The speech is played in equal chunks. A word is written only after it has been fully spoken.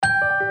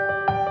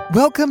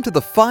Welcome to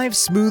the Five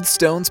Smooth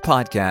Stones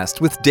podcast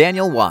with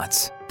Daniel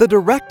Watts, the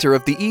director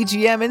of the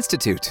EGM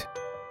Institute.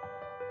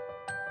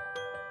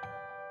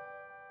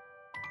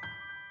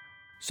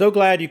 So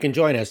glad you can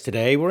join us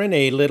today. We're in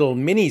a little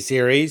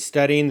mini-series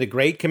studying the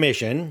Great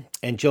Commission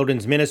and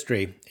children's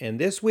ministry. And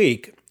this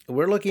week,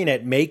 we're looking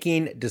at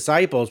making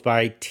disciples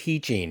by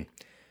teaching.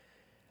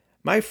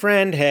 My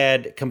friend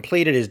had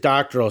completed his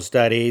doctoral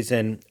studies,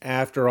 and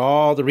after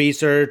all the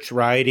research,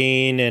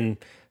 writing, and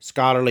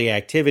scholarly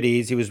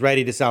activities, he was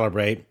ready to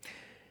celebrate.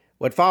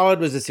 What followed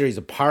was a series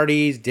of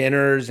parties,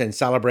 dinners, and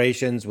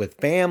celebrations with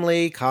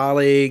family,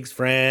 colleagues,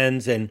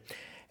 friends, and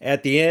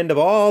at the end of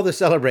all the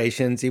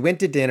celebrations, he went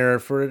to dinner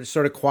for a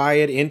sort of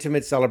quiet,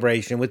 intimate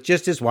celebration with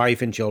just his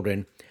wife and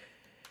children.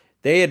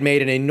 They had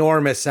made an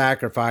enormous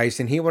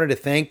sacrifice, and he wanted to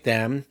thank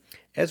them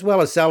as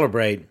well as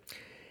celebrate.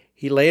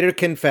 He later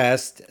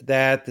confessed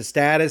that the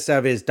status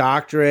of his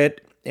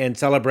doctorate and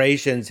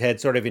celebrations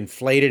had sort of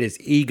inflated his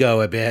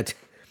ego a bit.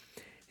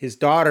 His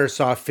daughter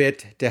saw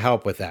fit to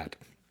help with that.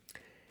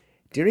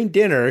 During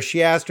dinner,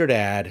 she asked her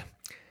dad,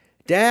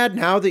 "Dad,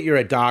 now that you're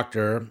a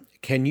doctor,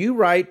 can you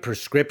write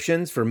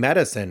prescriptions for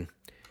medicine?"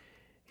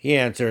 He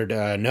answered,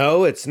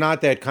 "No, it's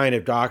not that kind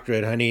of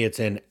doctorate, honey. It's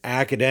an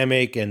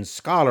academic and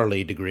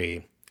scholarly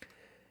degree."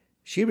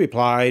 She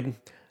replied,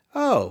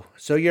 "Oh,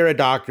 so you're a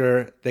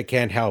doctor that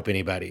can't help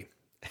anybody."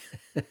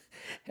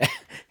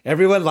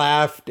 Everyone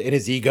laughed and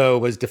his ego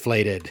was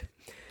deflated.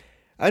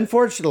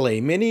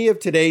 Unfortunately, many of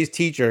today's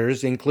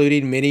teachers,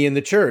 including many in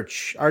the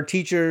church, are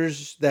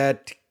teachers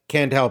that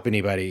can't help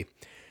anybody.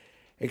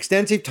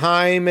 Extensive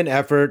time and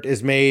effort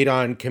is made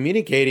on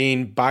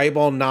communicating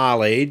Bible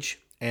knowledge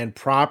and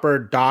proper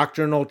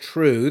doctrinal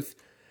truth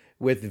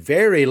with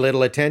very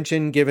little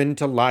attention given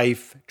to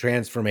life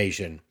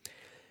transformation.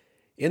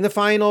 In the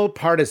final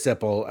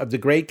participle of the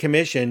Great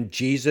Commission,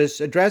 Jesus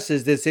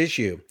addresses this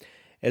issue.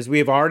 As we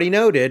have already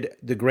noted,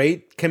 the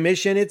Great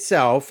Commission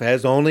itself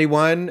has only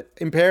one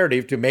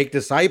imperative: to make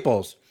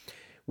disciples,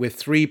 with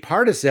three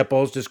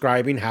participles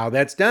describing how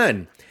that's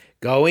done: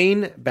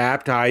 going,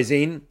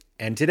 baptizing,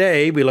 and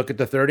today we look at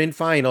the third and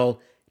final,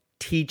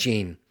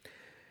 teaching.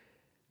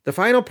 The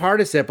final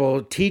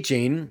participle,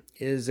 teaching,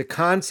 is a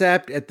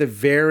concept at the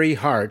very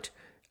heart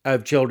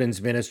of children's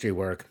ministry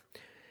work.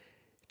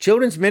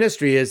 Children's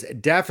ministry is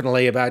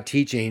definitely about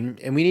teaching,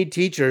 and we need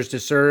teachers to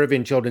serve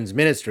in children's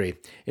ministry.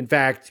 In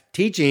fact,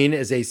 teaching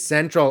is a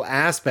central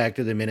aspect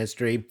of the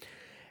ministry,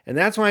 and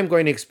that's why I'm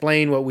going to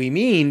explain what we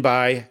mean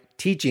by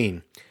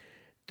teaching.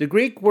 The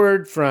Greek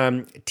word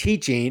for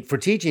teaching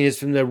is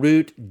from the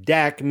root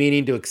dek,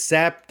 meaning to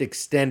accept,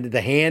 extend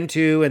the hand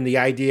to, and the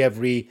idea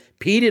of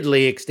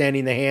repeatedly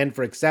extending the hand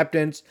for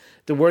acceptance.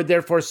 The word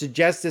therefore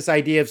suggests this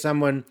idea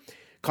of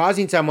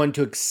causing someone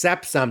to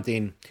accept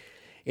something.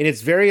 In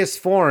its various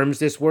forms,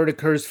 this word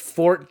occurs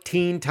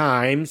 14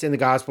 times in the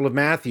Gospel of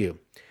Matthew.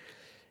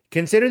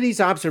 Consider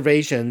these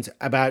observations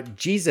about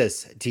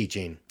Jesus'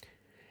 teaching.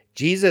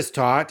 Jesus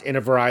taught in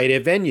a variety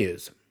of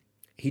venues.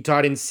 He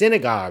taught in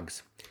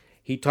synagogues.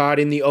 He taught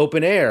in the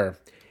open air.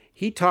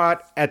 He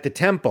taught at the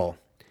temple.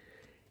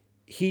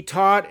 He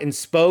taught and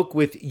spoke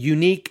with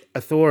unique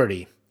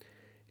authority.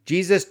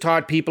 Jesus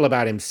taught people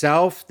about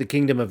himself, the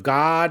kingdom of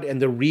God, and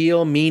the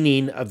real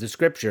meaning of the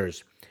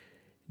scriptures.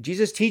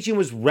 Jesus' teaching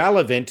was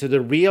relevant to the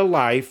real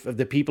life of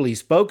the people he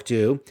spoke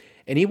to,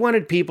 and he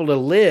wanted people to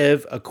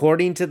live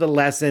according to the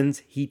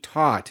lessons he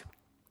taught.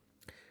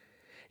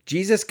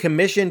 Jesus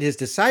commissioned his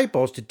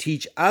disciples to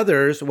teach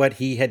others what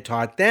he had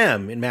taught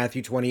them in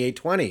Matthew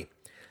 28:20.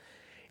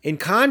 In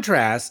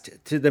contrast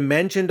to the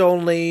mentioned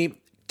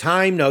only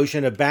time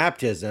notion of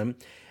baptism,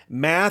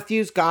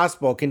 Matthew's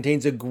gospel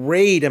contains a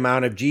great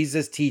amount of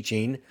Jesus'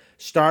 teaching,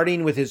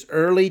 starting with his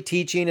early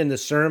teaching in the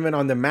Sermon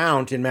on the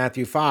Mount in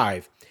Matthew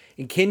 5.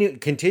 And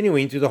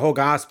continuing through the whole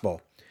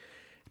gospel.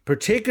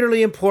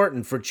 Particularly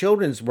important for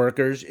children's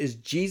workers is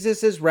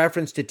Jesus'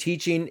 reference to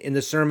teaching in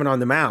the Sermon on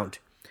the Mount.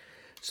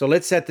 So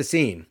let's set the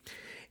scene.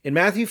 In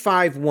Matthew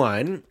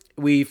 5:1,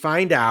 we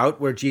find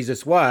out where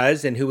Jesus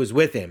was and who was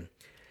with him.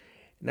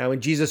 Now, when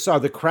Jesus saw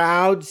the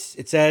crowds,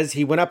 it says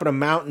he went up on a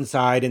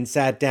mountainside and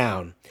sat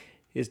down.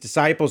 His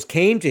disciples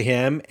came to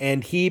him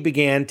and he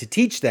began to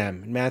teach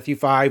them in Matthew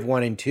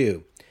 5:1 and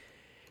 2.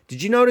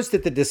 Did you notice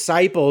that the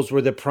disciples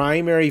were the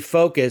primary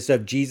focus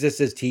of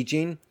Jesus'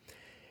 teaching?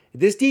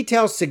 This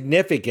detail is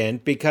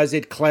significant because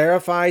it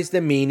clarifies the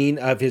meaning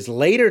of his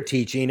later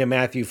teaching in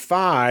Matthew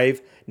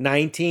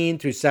 5:19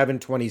 through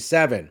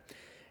 7:27.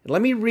 And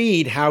let me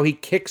read how he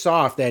kicks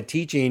off that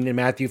teaching in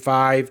Matthew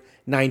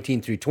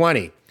 5:19 through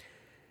 20.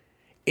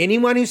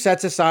 "Anyone who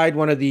sets aside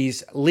one of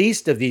these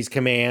least of these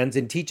commands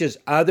and teaches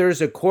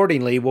others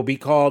accordingly will be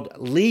called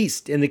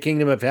least in the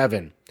kingdom of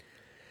heaven.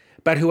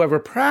 But whoever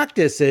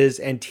practices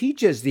and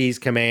teaches these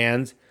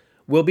commands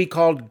will be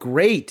called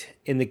great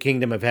in the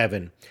kingdom of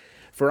heaven.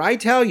 For I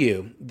tell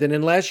you that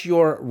unless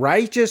your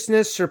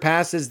righteousness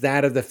surpasses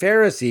that of the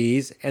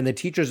Pharisees and the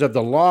teachers of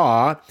the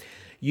law,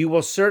 you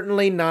will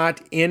certainly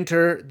not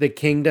enter the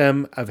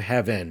kingdom of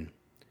heaven."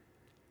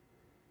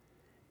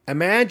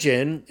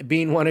 Imagine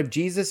being one of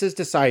Jesus'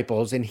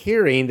 disciples and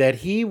hearing that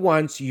he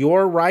wants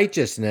your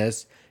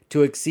righteousness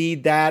to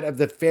exceed that of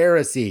the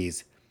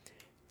Pharisees.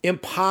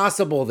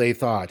 Impossible, they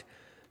thought.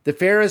 The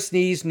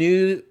Pharisees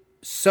knew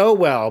so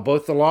well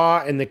both the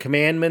law and the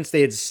commandments.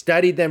 They had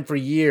studied them for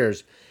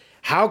years.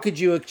 How could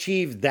you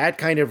achieve that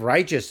kind of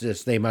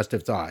righteousness, they must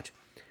have thought.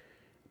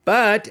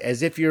 But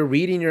as if you're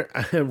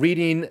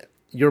reading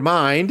your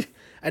mind,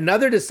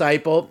 another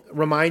disciple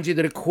reminds you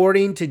that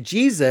according to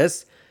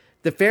Jesus,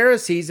 the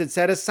Pharisees had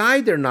set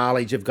aside their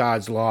knowledge of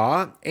God's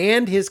law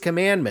and his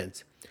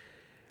commandments.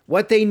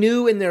 What they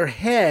knew in their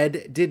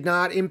head did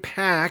not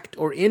impact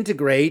or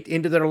integrate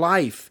into their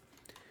life.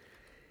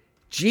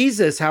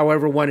 Jesus,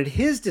 however, wanted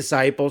his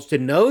disciples to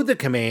know the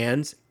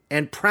commands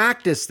and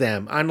practice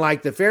them,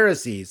 unlike the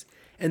Pharisees,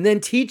 and then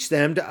teach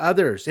them to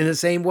others in the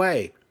same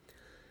way.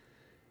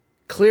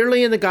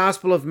 Clearly in the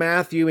Gospel of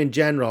Matthew in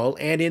general,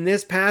 and in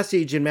this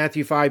passage in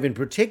Matthew 5 in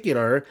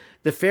particular,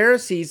 the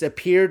Pharisees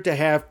appeared to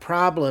have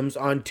problems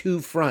on two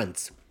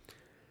fronts.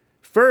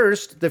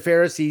 First, the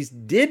Pharisees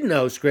did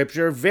know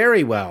Scripture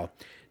very well.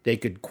 They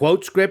could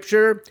quote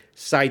Scripture,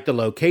 cite the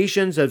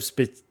locations of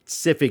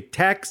specific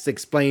texts,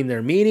 explain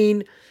their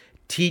meaning,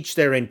 teach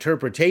their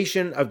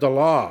interpretation of the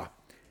law.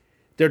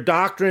 Their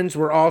doctrines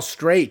were all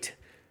straight.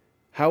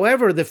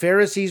 However, the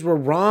Pharisees were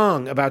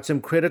wrong about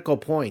some critical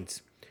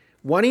points.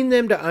 Wanting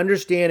them to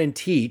understand and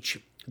teach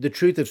the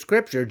truth of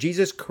Scripture,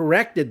 Jesus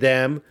corrected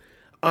them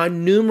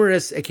on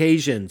numerous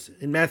occasions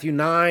in Matthew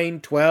 9,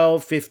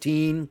 12,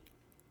 15.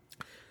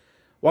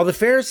 While the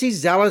Pharisees'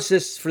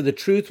 zealousness for the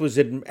truth was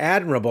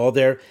admirable,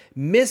 their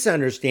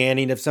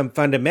misunderstanding of some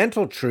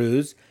fundamental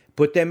truths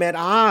put them at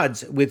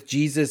odds with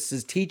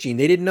Jesus' teaching.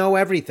 They didn't know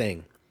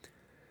everything.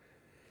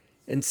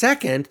 And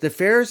second, the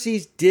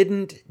Pharisees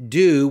didn't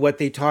do what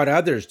they taught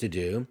others to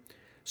do.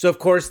 So, of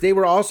course, they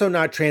were also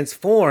not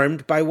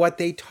transformed by what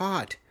they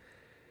taught.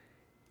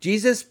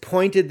 Jesus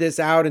pointed this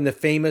out in the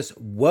famous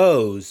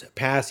woes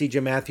passage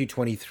of Matthew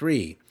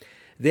 23.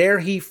 There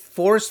he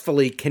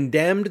forcefully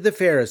condemned the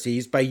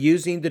Pharisees by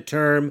using the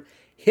term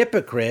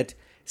hypocrite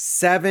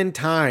 7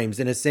 times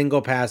in a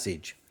single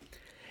passage.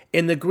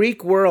 In the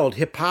Greek world,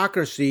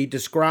 hypocrisy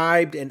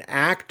described an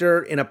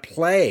actor in a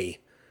play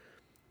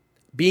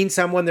being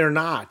someone they're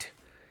not.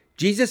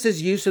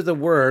 Jesus' use of the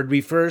word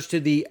refers to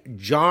the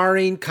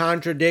jarring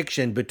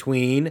contradiction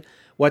between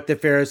what the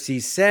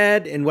Pharisees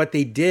said and what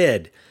they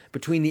did,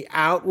 between the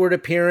outward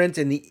appearance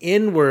and the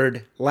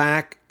inward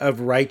lack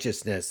of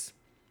righteousness.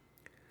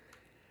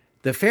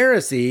 The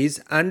Pharisees'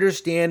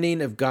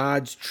 understanding of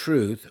God's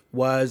truth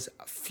was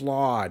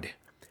flawed.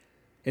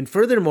 And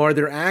furthermore,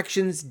 their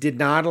actions did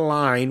not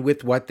align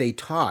with what they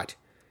taught.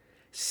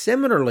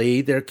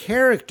 Similarly, their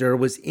character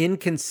was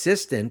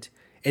inconsistent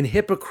and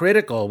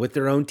hypocritical with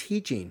their own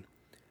teaching.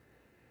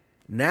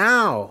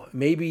 Now,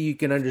 maybe you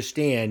can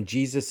understand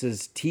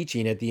Jesus'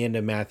 teaching at the end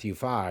of Matthew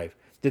 5,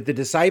 that the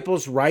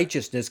disciples'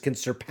 righteousness can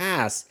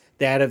surpass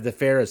that of the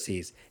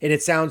Pharisees, and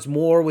it sounds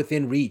more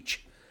within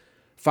reach.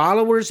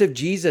 Followers of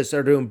Jesus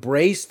are to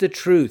embrace the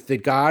truth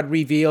that God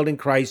revealed in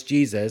Christ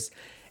Jesus,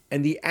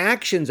 and the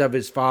actions of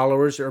his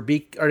followers are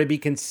to be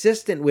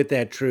consistent with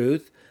that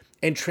truth,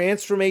 and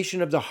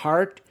transformation of the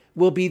heart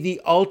will be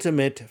the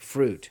ultimate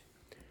fruit.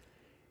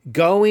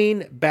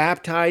 Going,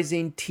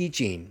 baptizing,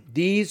 teaching.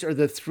 These are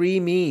the 3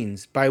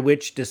 means by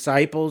which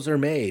disciples are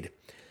made.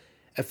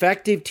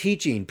 Effective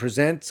teaching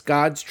presents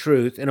God's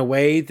truth in a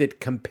way that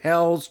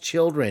compels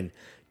children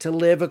to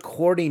live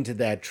according to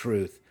that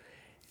truth,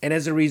 and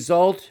as a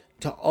result,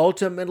 to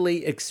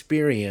ultimately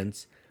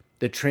experience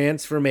the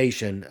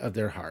transformation of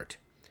their heart.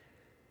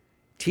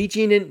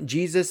 Teaching in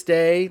Jesus'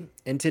 day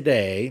and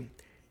today,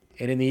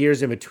 and in the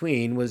years in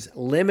between, was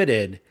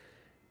limited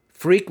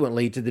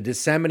frequently to the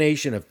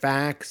dissemination of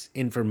facts,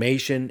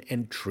 information,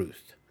 and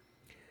truth.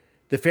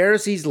 The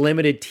Pharisees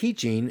limited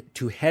teaching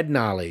to head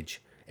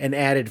knowledge and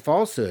added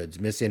falsehoods,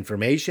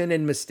 misinformation,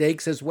 and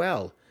mistakes as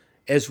well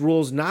as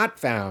rules not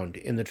found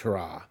in the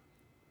Torah.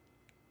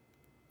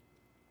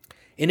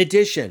 In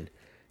addition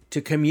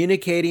to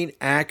communicating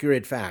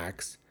accurate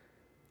facts,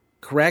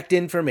 correct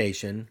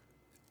information,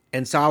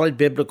 and solid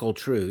biblical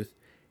truth,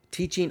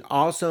 teaching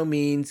also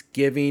means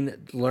giving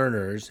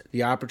learners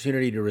the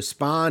opportunity to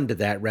respond to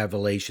that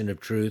revelation of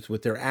truth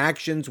with their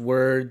actions,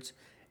 words,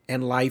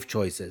 and life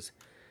choices.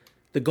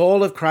 The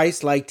goal of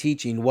Christ-like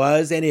teaching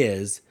was and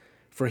is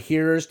for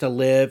hearers to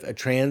live a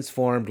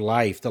transformed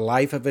life, the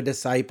life of a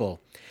disciple.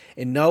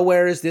 And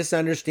nowhere is this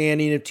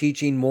understanding of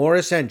teaching more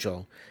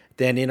essential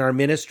than in our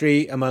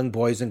ministry among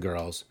boys and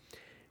girls.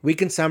 We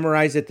can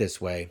summarize it this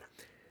way.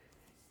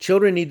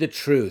 Children need the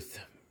truth.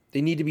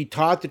 They need to be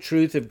taught the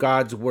truth of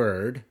God's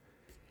word.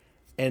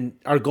 And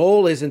our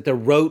goal isn't the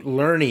rote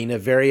learning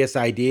of various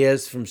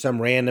ideas from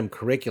some random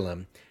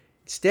curriculum.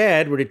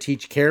 Instead, we're to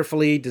teach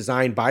carefully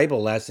designed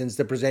Bible lessons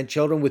that present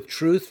children with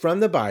truth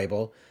from the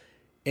Bible,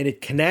 and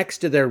it connects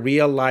to their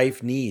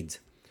real-life needs.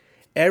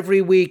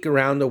 Every week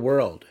around the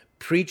world,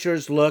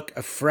 preachers look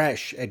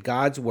afresh at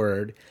God's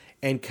word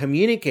and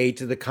communicate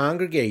to the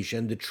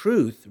congregation the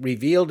truth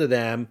revealed to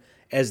them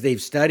as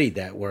they've studied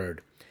that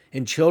word.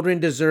 and children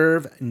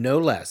deserve no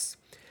less.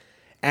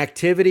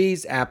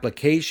 Activities,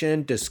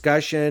 application,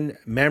 discussion,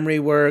 memory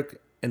work,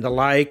 and the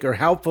like are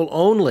helpful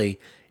only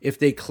if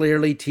they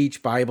clearly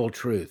teach Bible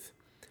truth.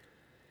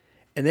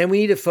 And then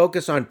we need to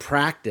focus on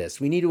practice.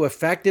 We need to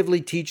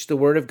effectively teach the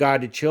Word of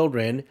God to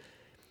children,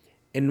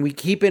 and we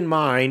keep in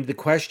mind the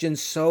question,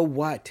 so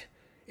what?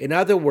 In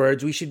other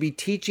words, we should be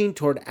teaching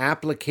toward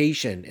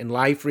application and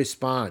life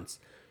response.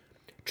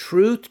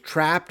 Truth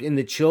trapped in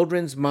a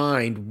child's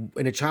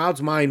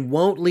mind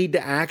won't lead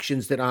to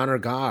actions that honor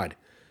God.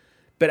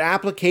 But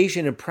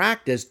application and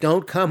practice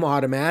don't come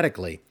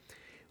automatically.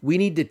 We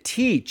need to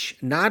teach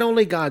not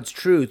only God's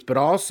truth, but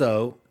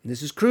also,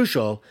 this is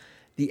crucial,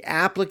 the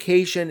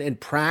application and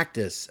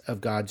practice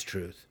of God's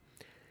truth.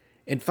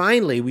 And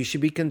finally, we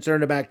should be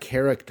concerned about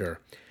character.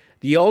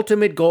 The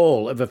ultimate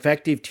goal of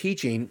effective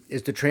teaching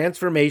is the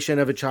transformation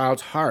of a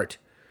child's heart.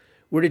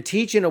 We're to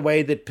teach in a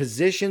way that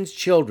positions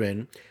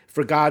children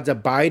for God's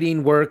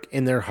abiding work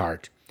in their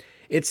heart.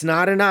 It's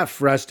not enough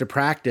for us to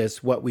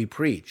practice what we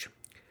preach.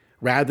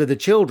 Rather, the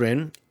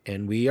children,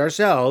 and we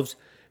ourselves,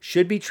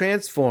 should be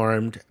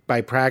transformed by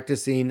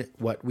practicing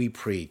what we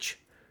preach.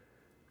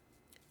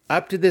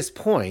 Up to this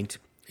point,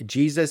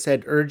 Jesus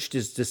had urged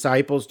his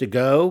disciples to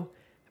go,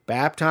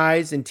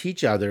 baptize, and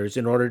teach others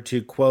in order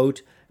to,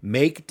 quote,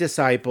 make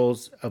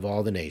disciples of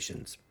all the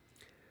nations.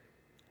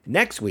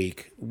 Next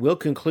week, we'll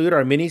conclude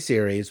our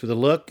mini-series with a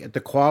look at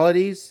the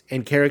qualities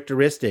and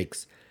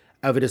characteristics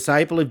of a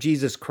disciple of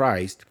Jesus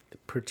Christ,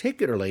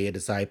 particularly a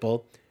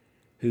disciple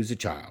who's a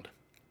child.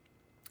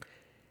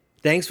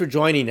 Thanks for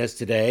joining us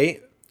today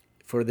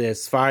for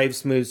this Five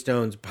Smooth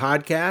Stones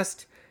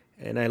podcast,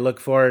 and I look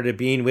forward to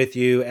being with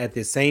you at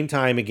the same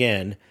time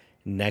again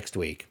next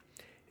week.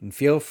 And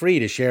feel free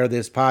to share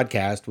this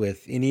podcast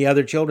with any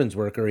other children's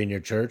worker in your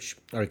church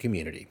or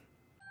community.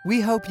 We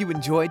hope you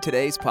enjoyed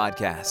today's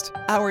podcast.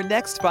 Our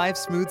next Five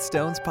Smooth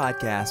Stones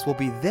podcast will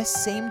be this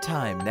same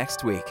time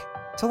next week.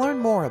 To learn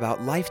more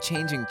about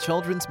life-changing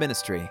children's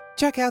ministry,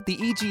 check out the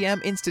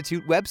EGM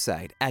Institute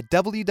website at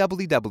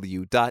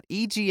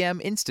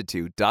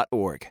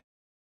www.egminstitute.org.